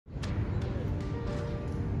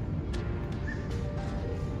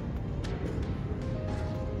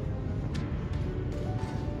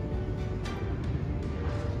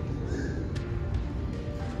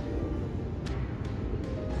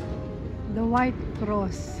White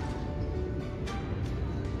Cross.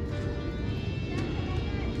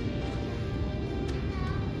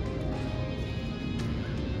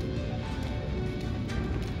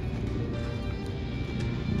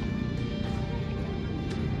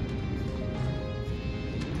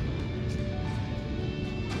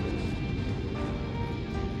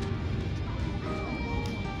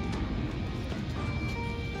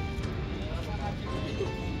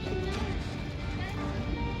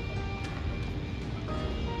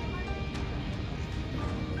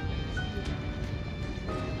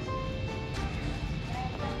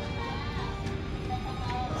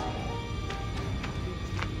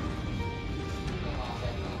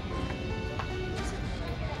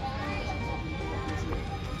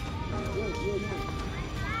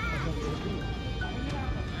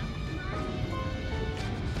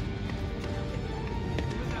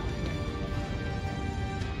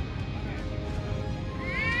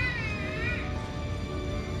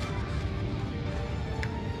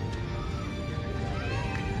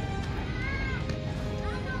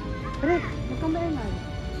 Pre, magkang bayanan.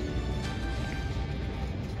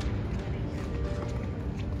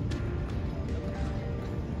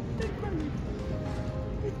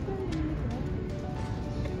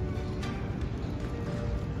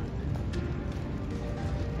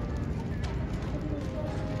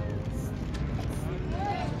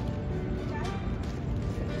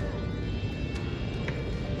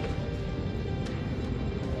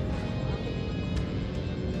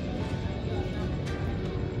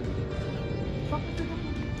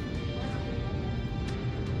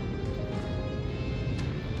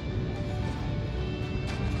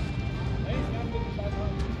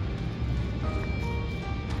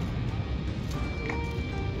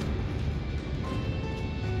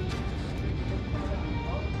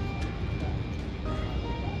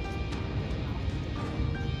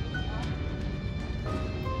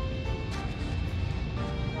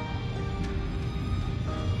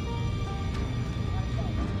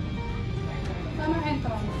 Saan ang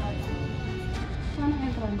entrance? Saan ang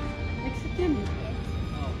entrance? Exit yan eh.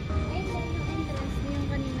 Ayun lang yung entrance yung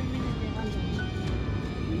kanina may nagkakalo.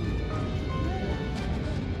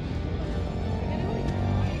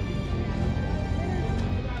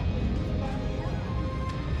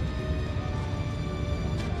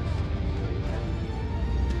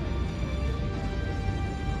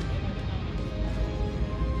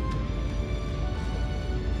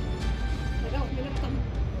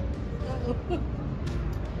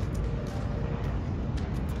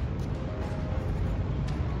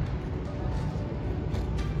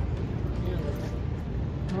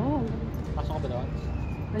 Oo. Pasok ka ba doon?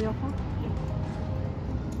 Ayoko.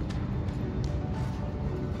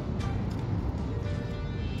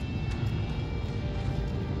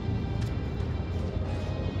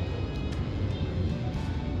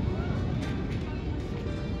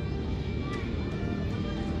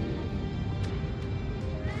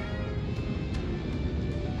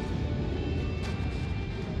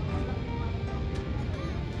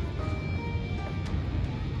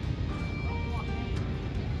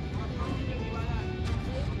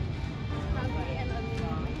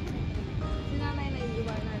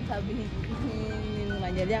 Sabi ni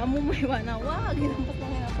Manya, diyan mo may wana, wag, ginampas mo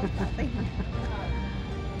nga ng tatay.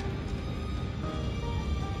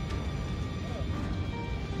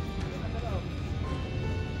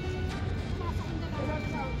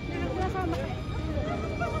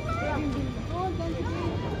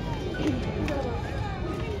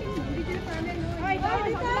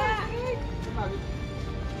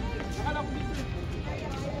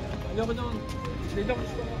 Ayoko doon. Dito ko.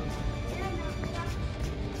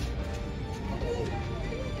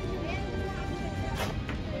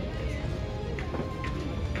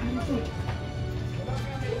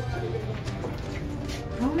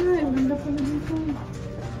 Ay, ang ganda pala dito.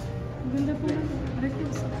 Ang ganda pala.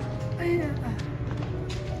 Records. Ay, ang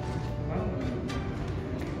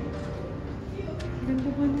ganda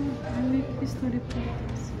pala. I like history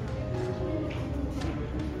photos.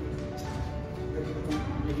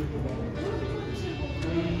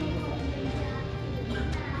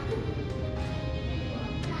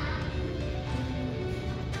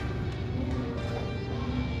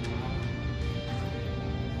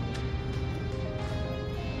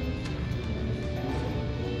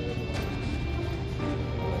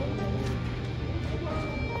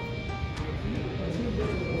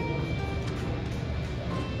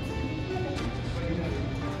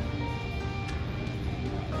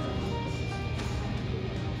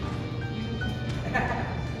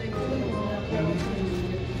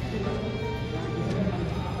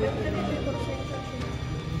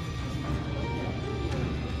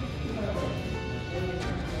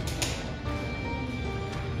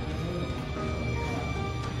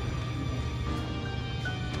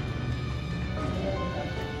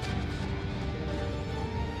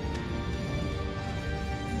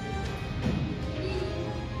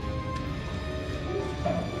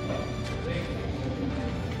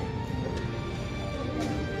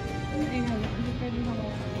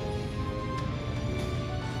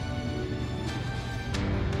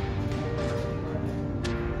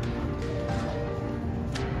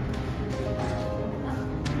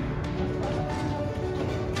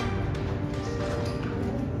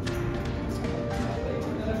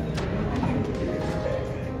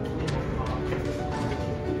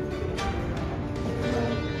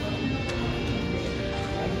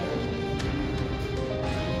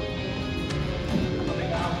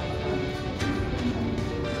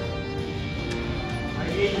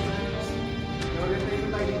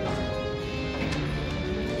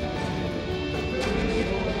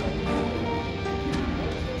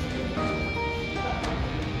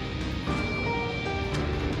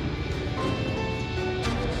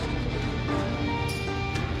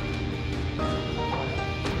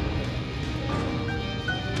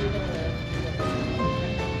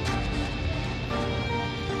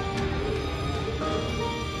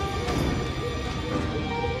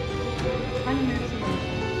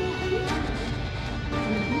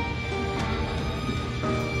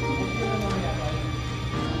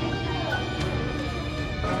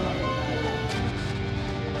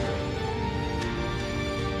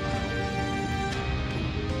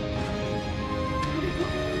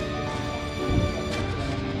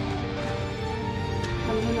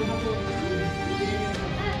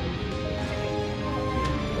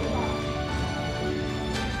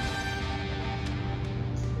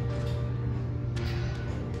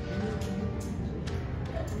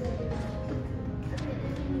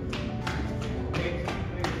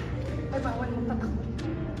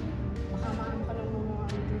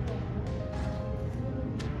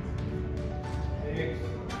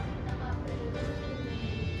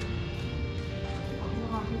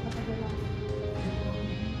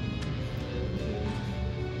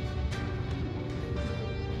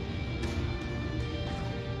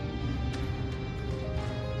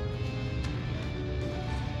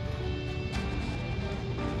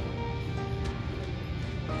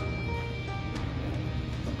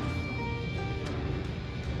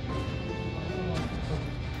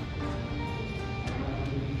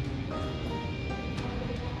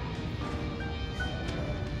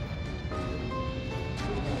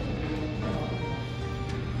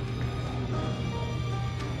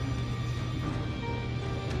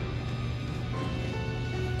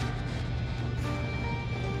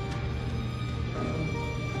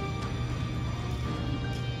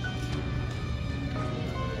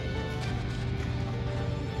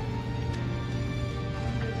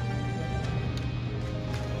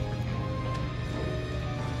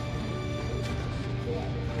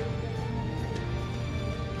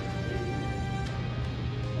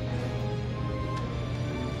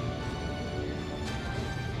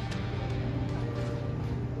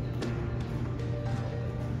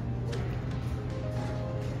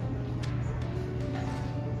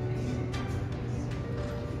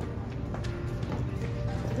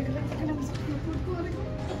 Likod ko, likod.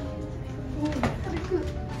 Oh, likod.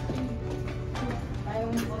 Ayaw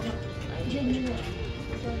mo po. Diyan nyo.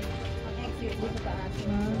 Ang exit dito taas.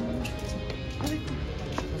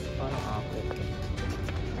 Mas parang apple.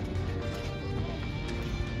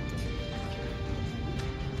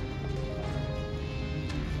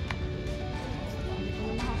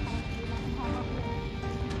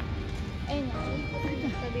 Ayun na.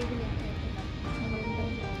 Pabibili ako.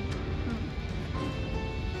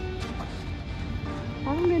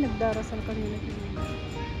 Parang may nagdarasal kanina.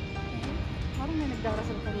 Parang may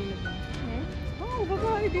nagdarasal kanina. Oo,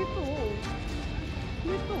 babae dito.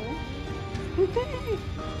 Dito. Hindi.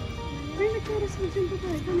 May nagdarasal din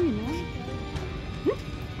babae kanina.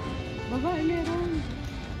 Babae, meron.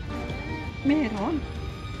 Meron?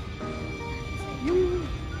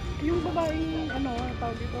 Yung babaeng, ano,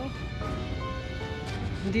 tawag dito?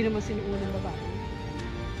 Hindi naman sinuunang babae.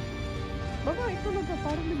 Babae talaga,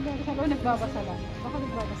 parang nagdarasal. O, nagbabasa lang. Baka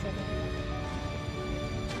nagbabasa lang.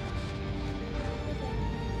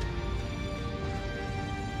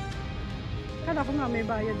 Kala ko nga may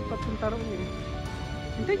bayad papunta roon eh.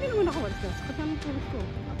 Hintay nyo naman ako walis na. Sakat na ng tulog ko.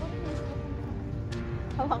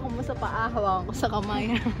 Hawakan mo sa paa, hawakan ko sa kamay.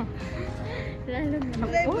 Lalo na.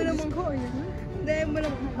 Dahil mo naman ko. Dahil mo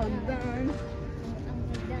naman hagdan.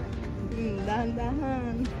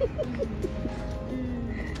 Dahan-dahan.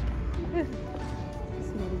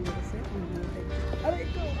 Aray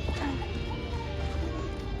ko.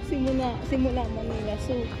 Simula Manila.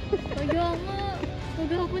 So, Kaya nga,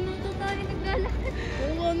 maghapon ng totally naglalakad.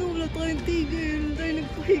 oo nga, no, wala tayong tigil. Tayo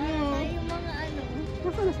nagpahinga. Ay, yung mga ano.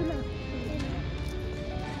 Nasaan na sila?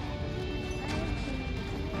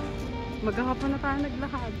 Maghahapon na tayo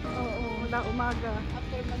naglakad. Oo, wala umaga.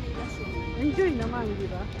 After Manila so. Enjoy naman, di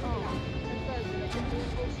ba? Oo.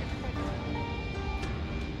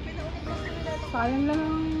 Sayang lang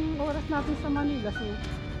ang oras natin sa Manila. So,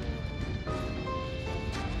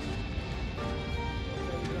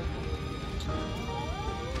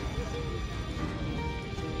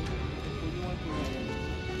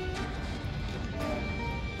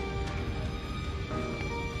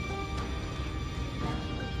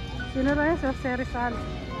 sino rin sa Rizal?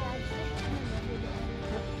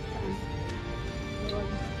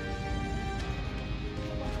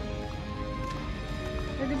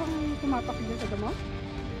 Pwede bang tumatak din sa damo?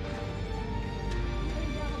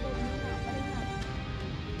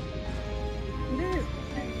 Hindi,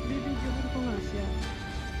 bibidyohan ko nga siya.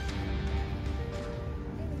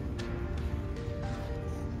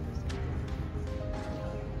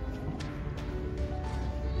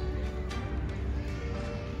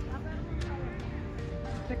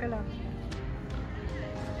 Teka lang.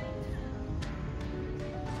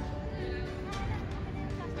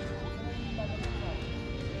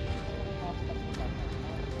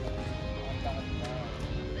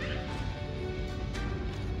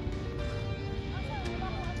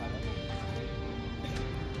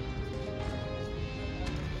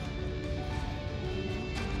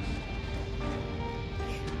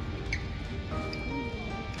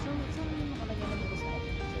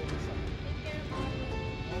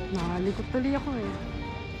 Nakalikot tuloy ako eh.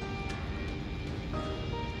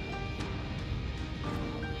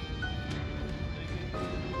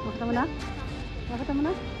 Makita mo na? Makita mo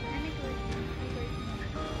na?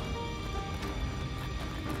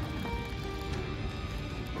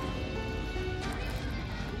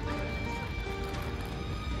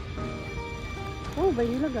 Oh, ba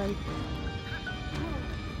ilagay?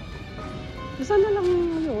 Isa na lang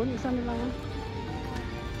yun, isa na lang.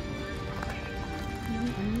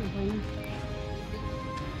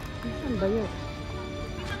 Saan ba yun?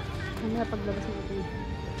 Mamaya paglabas natin.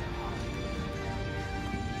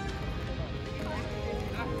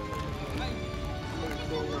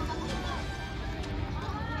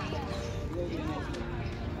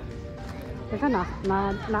 Teka na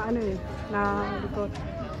ano eh, na likod.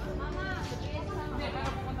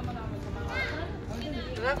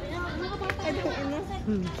 Ay, ito ina.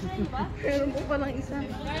 Meron po palang isa.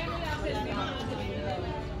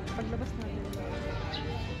 Paglabas natin.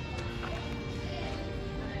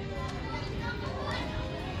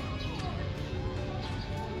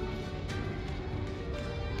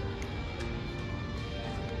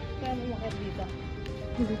 Kaya mo makit dito.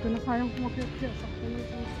 Hindi ko na kayang kumakit siya. Sakto na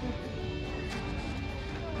ito.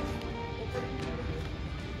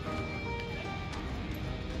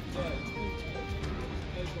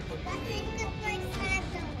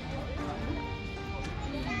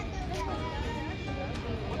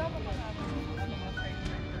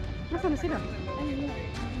 Nasaan na sila?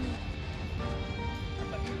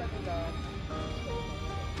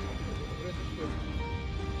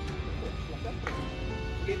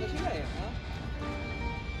 sila eh, ha?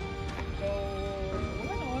 So,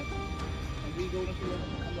 wala naman. Nag-ligaw na sila ng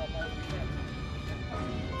mga alwa.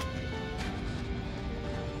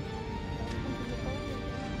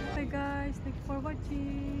 Bye guys, thank you for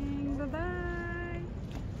watching. Bye bye.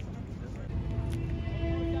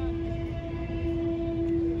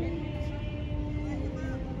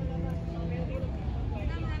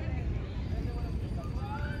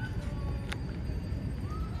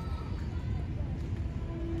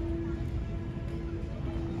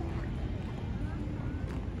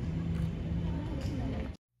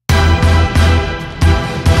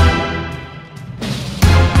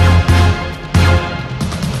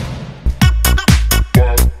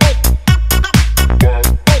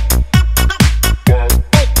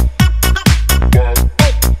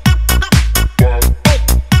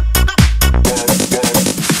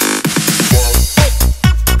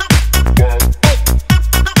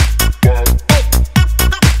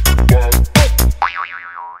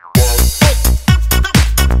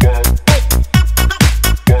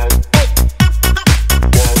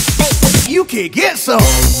 You can get some.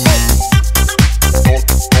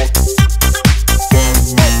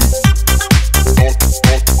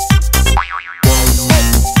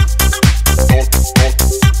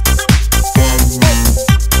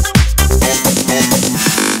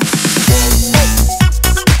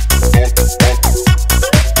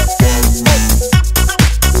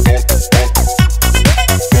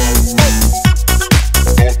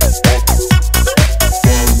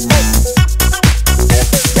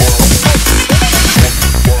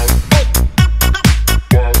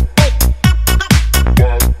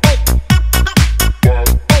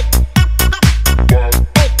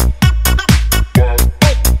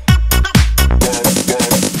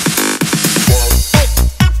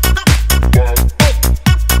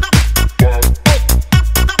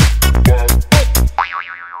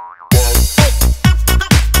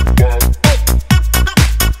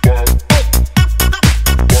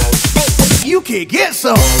 You can get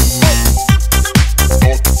some.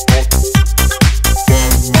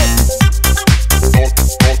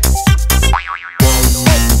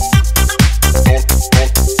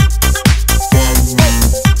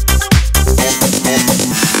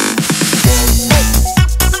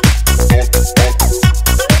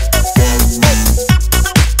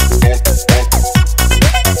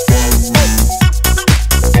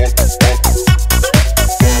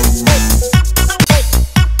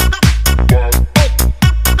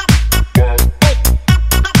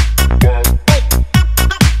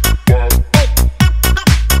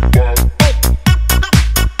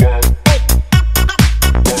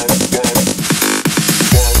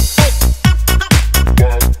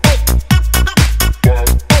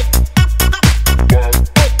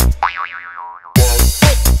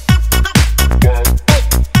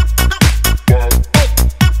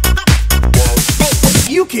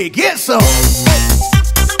 You can get some.